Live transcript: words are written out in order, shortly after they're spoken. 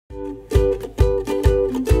Hello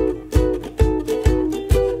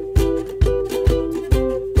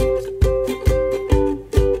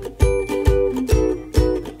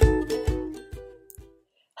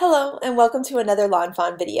and welcome to another Lawn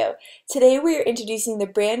Fawn video. Today we are introducing the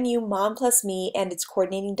brand new Mom Plus Me and its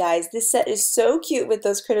coordinating dies. This set is so cute with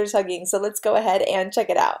those critters hugging, so let's go ahead and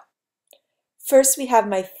check it out. First we have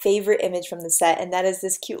my favorite image from the set, and that is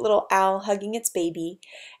this cute little owl hugging its baby.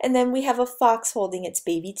 And then we have a fox holding its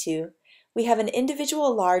baby too. We have an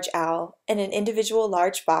individual large owl and an individual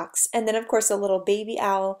large fox, and then of course a little baby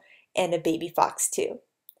owl and a baby fox too.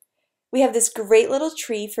 We have this great little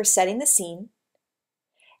tree for setting the scene.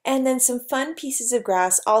 And then some fun pieces of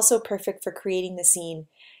grass, also perfect for creating the scene,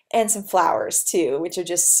 and some flowers too, which are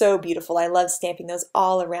just so beautiful. I love stamping those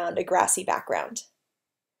all around a grassy background.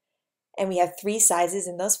 And we have 3 sizes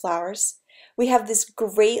in those flowers. We have this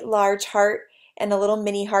great large heart and a little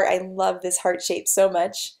mini heart. I love this heart shape so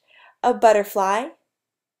much. A butterfly.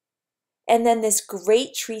 And then this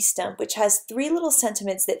great tree stump, which has 3 little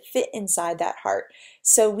sentiments that fit inside that heart.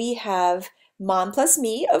 So we have Mom plus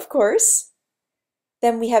me, of course.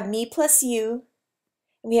 Then we have me plus you,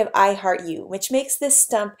 and we have I heart you, which makes this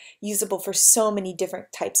stump usable for so many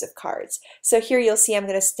different types of cards. So here you'll see I'm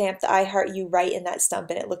going to stamp the I heart you right in that stump,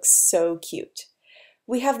 and it looks so cute.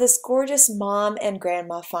 We have this gorgeous mom and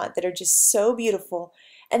grandma font that are just so beautiful,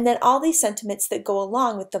 and then all these sentiments that go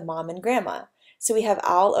along with the mom and grandma. So we have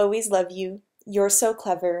I'll always love you, you're so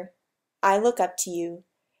clever, I look up to you,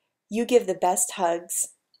 you give the best hugs,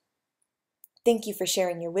 thank you for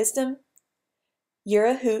sharing your wisdom, you're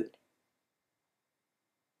a hoot,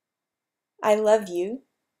 I love you,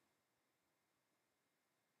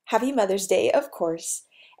 Happy Mother's Day, of course,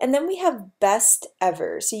 and then we have best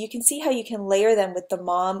ever. So you can see how you can layer them with the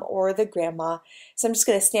mom or the grandma. So I'm just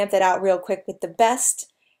going to stamp that out real quick with the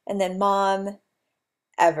best and then mom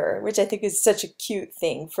ever, which I think is such a cute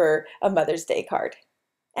thing for a Mother's Day card.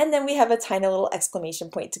 And then we have a tiny little exclamation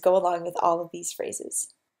point to go along with all of these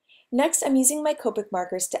phrases. Next, I'm using my Copic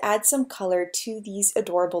markers to add some color to these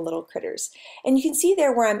adorable little critters. And you can see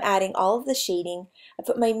there where I'm adding all of the shading. I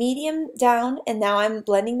put my medium down and now I'm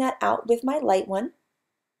blending that out with my light one.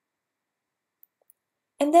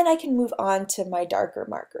 And then I can move on to my darker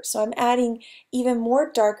marker. So I'm adding even more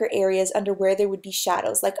darker areas under where there would be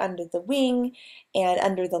shadows, like under the wing and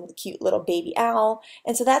under the cute little baby owl.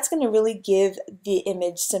 And so that's going to really give the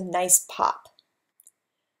image some nice pop.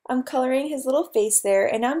 I'm coloring his little face there,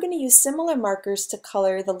 and I'm going to use similar markers to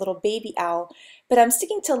color the little baby owl, but I'm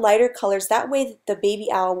sticking to lighter colors. That way the baby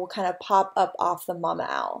owl will kind of pop up off the mama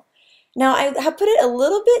owl. Now I have put it a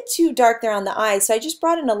little bit too dark there on the eyes, so I just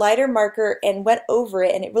brought in a lighter marker and went over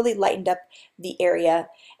it, and it really lightened up the area.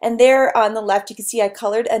 And there on the left you can see I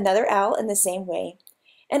colored another owl in the same way.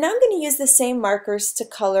 And I'm going to use the same markers to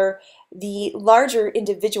color the larger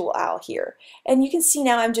individual owl here. And you can see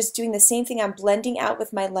now I'm just doing the same thing. I'm blending out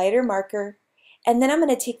with my lighter marker, and then I'm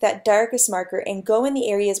going to take that darkest marker and go in the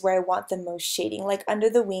areas where I want the most shading, like under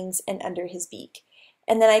the wings and under his beak.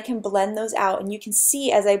 And then I can blend those out, and you can see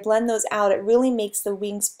as I blend those out it really makes the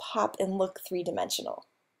wings pop and look three-dimensional.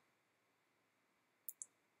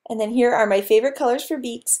 And then here are my favorite colors for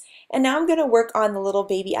beaks. And now I'm going to work on the little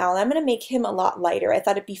baby owl. I'm going to make him a lot lighter. I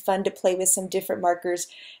thought it'd be fun to play with some different markers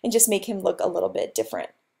and just make him look a little bit different.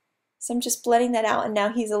 So I'm just blending that out, and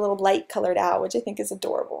now he's a little light colored owl, which I think is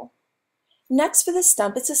adorable. Next for the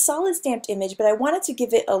stump, it's a solid stamped image, but I wanted to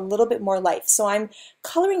give it a little bit more life. So I'm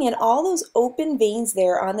coloring in all those open veins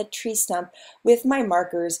there on the tree stump with my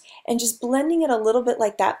markers and just blending it a little bit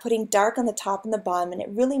like that, putting dark on the top and the bottom, and it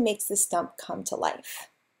really makes the stump come to life.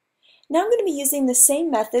 Now I'm going to be using the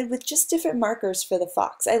same method with just different markers for the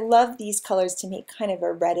fox. I love these colors to make kind of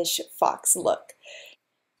a reddish fox look.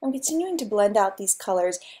 I'm continuing to blend out these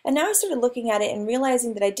colors, and now I started looking at it and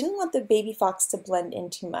realizing that I didn't want the baby fox to blend in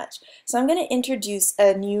too much. So I'm going to introduce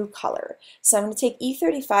a new color. So I'm going to take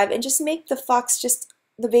E35 and just make the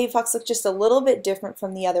baby fox look just a little bit different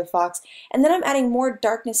from the other fox. And then I'm adding more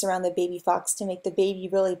darkness around the baby fox to make the baby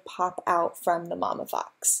really pop out from the mama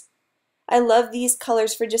fox. I love these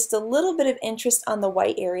colors for just a little bit of interest on the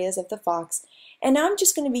white areas of the fox. And now I'm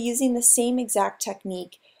just going to be using the same exact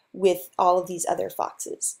technique with all of these other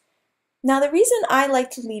foxes. Now the reason I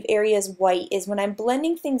like to leave areas white is when I'm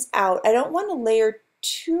blending things out, I don't want to layer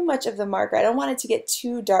too much of the marker. I don't want it to get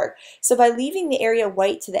too dark. So by leaving the area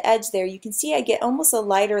white to the edge there, you can see I get almost a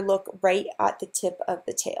lighter look right at the tip of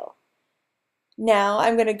the tail. Now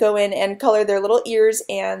I'm going to go in and color their little ears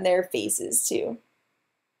and their faces too.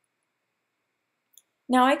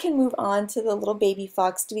 Now I can move on to the little baby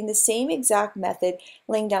fox doing the same exact method,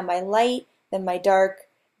 laying down my light, then my dark,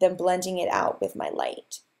 then blending it out with my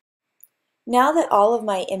light. Now that all of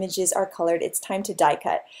my images are colored, it's time to die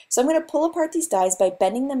cut. So I'm going to pull apart these dies by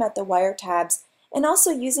bending them at the wire tabs and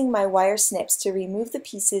also using my wire snips to remove the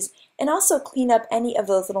pieces and also clean up any of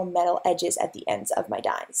those little metal edges at the ends of my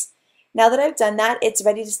dies. Now that I've done that, it's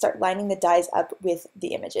ready to start lining the dies up with the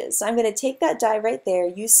images. So I'm going to take that die right there,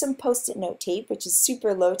 use some Post-it note tape, which is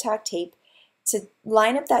super low tack tape, to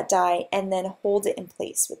line up that die and then hold it in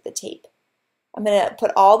place with the tape. I'm going to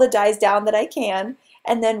put all the dies down that I can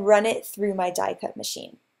and then run it through my die cut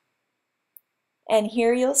machine. And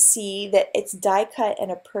here you'll see that it's die cut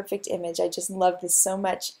and a perfect image. I just love this so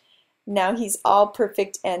much. Now he's all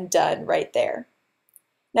perfect and done right there.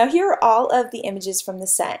 Now here are all of the images from the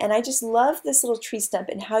set, and I just love this little tree stump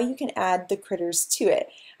and how you can add the critters to it.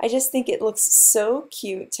 I just think it looks so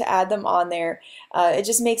cute to add them on there. It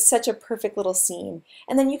just makes such a perfect little scene.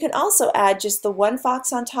 And then you can also add just the one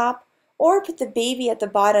fox on top or put the baby at the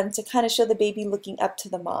bottom to kind of show the baby looking up to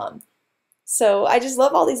the mom. So I just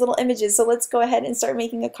love all these little images, so let's go ahead and start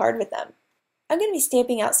making a card with them. I'm going to be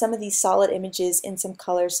stamping out some of these solid images in some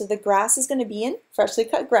colors. So the grass is going to be in freshly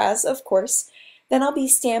cut grass, of course. Then I'll be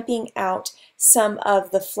stamping out some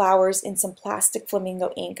of the flowers in some plastic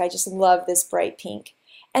flamingo ink. I just love this bright pink.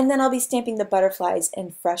 And then I'll be stamping the butterflies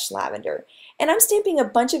in fresh lavender. And I'm stamping a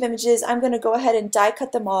bunch of images. I'm going to go ahead and die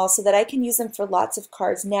cut them all so that I can use them for lots of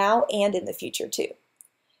cards now and in the future too.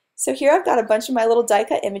 So here I've got a bunch of my little die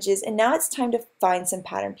cut images, and now it's time to find some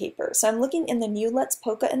pattern paper. So I'm looking in the new Let's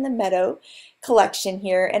Polka in the Meadow collection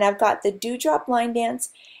here, and I've got the Dewdrop Line Dance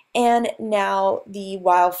and now the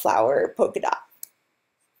Wildflower Polka Dot.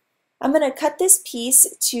 I'm going to cut this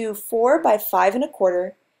piece to 4 by 5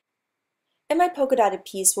 1/4, and my polka dotted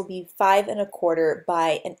piece will be 5 1/4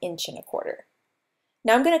 by 1 1/4 inches.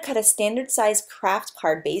 Now I'm going to cut a standard size craft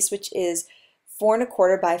card base, which is 4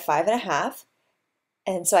 1/4 by 5 1/2,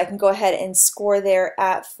 and so I can go ahead and score there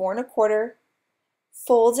at 4 1/4,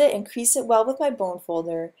 fold it and crease it well with my bone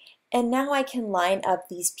folder, and now I can line up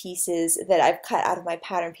these pieces that I've cut out of my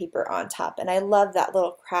pattern paper on top, and I love that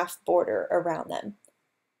little craft border around them.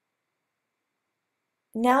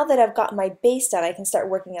 Now that I've got my base done, I can start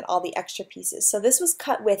working on all the extra pieces. So this was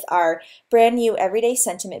cut with our brand new Everyday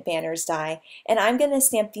Sentiment Banners die, and I'm going to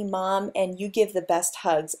stamp the Mom and You Give the Best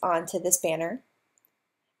Hugs onto this banner.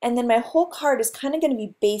 And then my whole card is kind of going to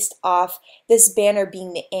be based off this banner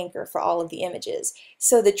being the anchor for all of the images.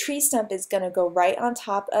 So the tree stump is going to go right on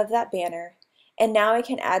top of that banner. And now I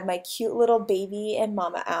can add my cute little baby and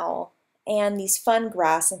mama owl and these fun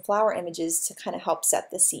grass and flower images to kind of help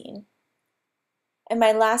set the scene. And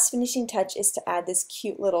my last finishing touch is to add this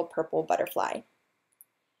cute little purple butterfly.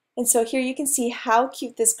 And so here you can see how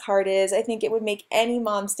cute this card is. I think it would make any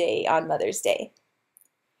mom's day on Mother's Day.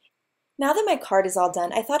 Now that my card is all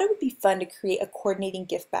done, I thought it would be fun to create a coordinating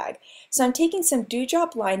gift bag. So I'm taking some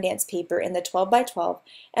Dewdrop Line Dance paper in the 12 by 12,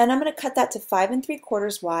 and I'm going to cut that to 5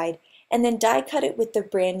 3/4 wide, and then die cut it with the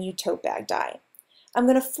brand new tote bag die. I'm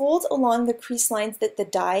going to fold along the crease lines that the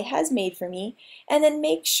die has made for me, and then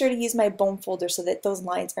make sure to use my bone folder so that those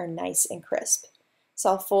lines are nice and crisp.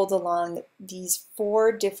 So I'll fold along these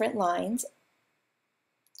 4 different lines,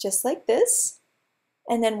 just like this,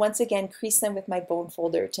 and then once again crease them with my bone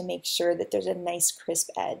folder to make sure that there's a nice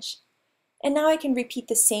crisp edge. And now I can repeat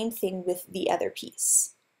the same thing with the other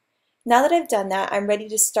piece. Now that I've done that, I'm ready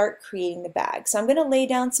to start creating the bag. So I'm going to lay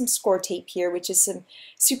down some score tape here, which is some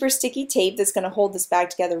super sticky tape that's going to hold this bag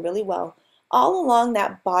together really well, all along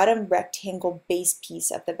that bottom rectangle base piece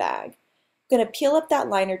of the bag. I'm going to peel up that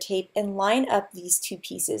liner tape and line up these 2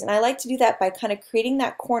 pieces. And I like to do that by kind of creating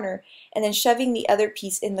that corner and then shoving the other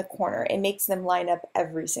piece in the corner. It makes them line up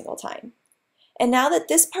every single time. And now that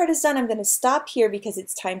this part is done, I'm going to stop here because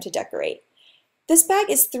it's time to decorate. This bag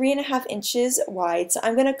is 3 1/2 inches wide, so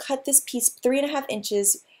I'm going to cut this piece 3 1/2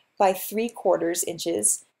 inches by 3/4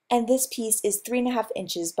 inches, and this piece is 3 1/2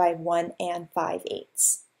 inches by 1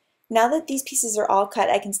 5/8. Now that these pieces are all cut,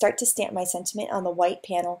 I can start to stamp my sentiment on the white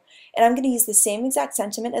panel, and I'm going to use the same exact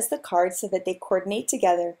sentiment as the card so that they coordinate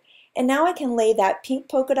together. And now I can lay that pink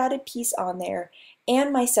polka dotted piece on there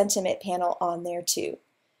and my sentiment panel on there too.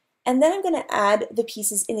 And then I'm going to add the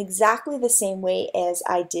pieces in exactly the same way as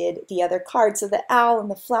I did the other card. So the owl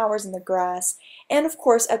and the flowers and the grass. And of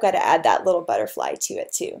course, I've got to add that little butterfly to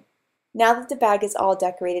it too. Now that the bag is all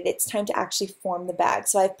decorated, it's time to actually form the bag.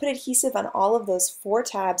 So I've put adhesive on all of those 4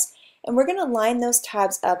 tabs, and we're going to line those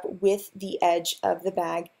tabs up with the edge of the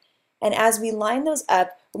bag. And as we line those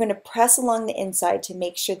up, we're going to press along the inside to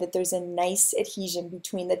make sure that there's a nice adhesion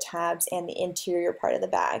between the tabs and the interior part of the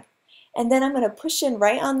bag. And then I'm going to push in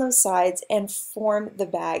right on those sides and form the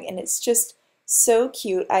bag, and it's just So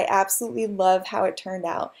cute. I absolutely love how it turned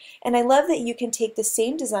out. And I love that you can take the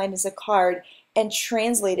same design as a card and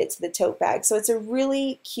translate it to the tote bag. So it's a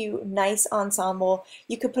really cute, nice ensemble.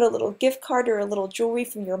 You could put a little gift card or a little jewelry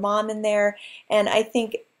from your mom in there, and I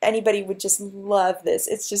think anybody would just love this.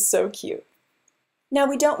 It's just so cute. Now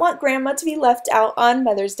we don't want Grandma to be left out on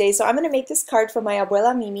Mother's Day, so I'm going to make this card for my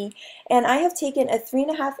Abuela Mimi, and I have taken a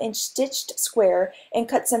 3.5-inch stitched square and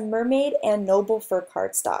cut some mermaid and noble fur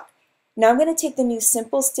cardstock. Now I'm going to take the new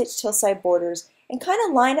simple stitched hillside borders and kind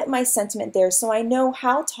of line up my sentiment there so I know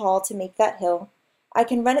how tall to make that hill. I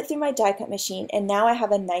can run it through my die cut machine, and now I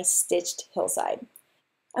have a nice stitched hillside.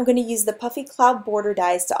 I'm going to use the puffy cloud border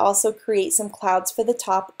dies to also create some clouds for the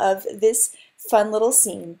top of this fun little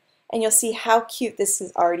scene, and you'll see how cute this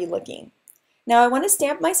is already looking. Now I want to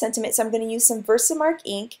stamp my sentiment, so I'm going to use some Versamark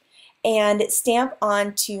ink and stamp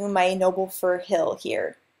onto my noble fir hill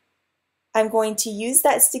here. I'm going to use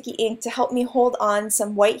that sticky ink to help me hold on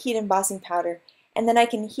some white heat embossing powder, and then I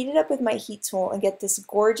can heat it up with my heat tool and get this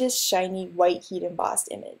gorgeous shiny white heat embossed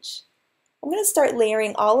image. I'm going to start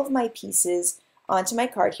layering all of my pieces onto my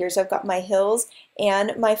card here. So I've got my hills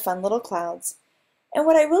and my fun little clouds. And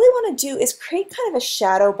what I really want to do is create kind of a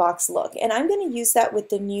shadow box look, and I'm going to use that with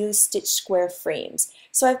the new stitch square frames.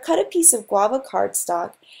 So I've cut a piece of guava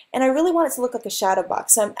cardstock, and I really want it to look like a shadow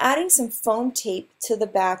box. So I'm adding some foam tape to the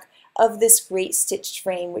back of this great stitched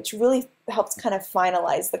frame, which really helps kind of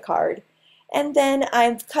finalize the card. And then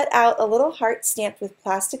I've cut out a little heart stamped with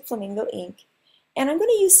plastic flamingo ink, and I'm going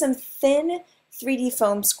to use some thin 3D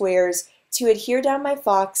foam squares to adhere down my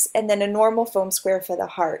fox, and then a normal foam square for the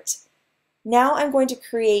heart. Now I'm going to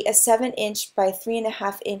create a 7-inch by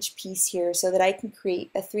 3.5-inch piece here so that I can create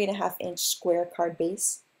a 3.5-inch square card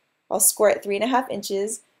base. I'll score it 3.5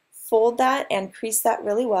 inches, fold that and crease that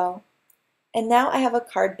really well. And now I have a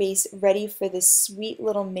card base ready for this sweet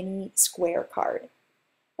little mini square card.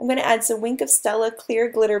 I'm going to add some Wink of Stella clear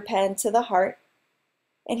glitter pen to the heart.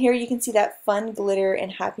 And here you can see that fun glitter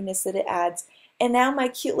and happiness that it adds. And now my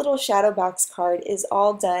cute little shadow box card is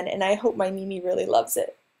all done, and I hope my Mimi really loves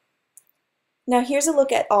it. Now here's a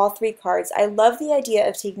look at all 3 cards. I love the idea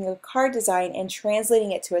of taking a card design and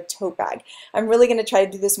translating it to a tote bag. I'm really going to try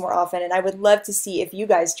to do this more often, and I would love to see if you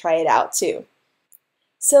guys try it out too.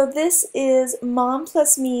 So this is Mom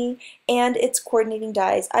Plus Me and its coordinating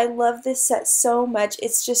dies. I love this set so much.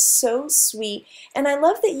 It's just so sweet. And I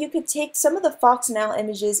love that you could take some of the Fox and Owl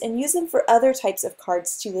images and use them for other types of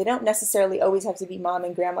cards too. They don't necessarily always have to be mom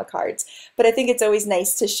and grandma cards, but I think it's always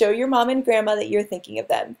nice to show your mom and grandma that you're thinking of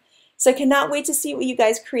them. So I cannot wait to see what you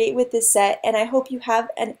guys create with this set, and I hope you have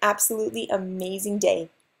an absolutely amazing day.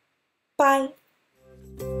 Bye!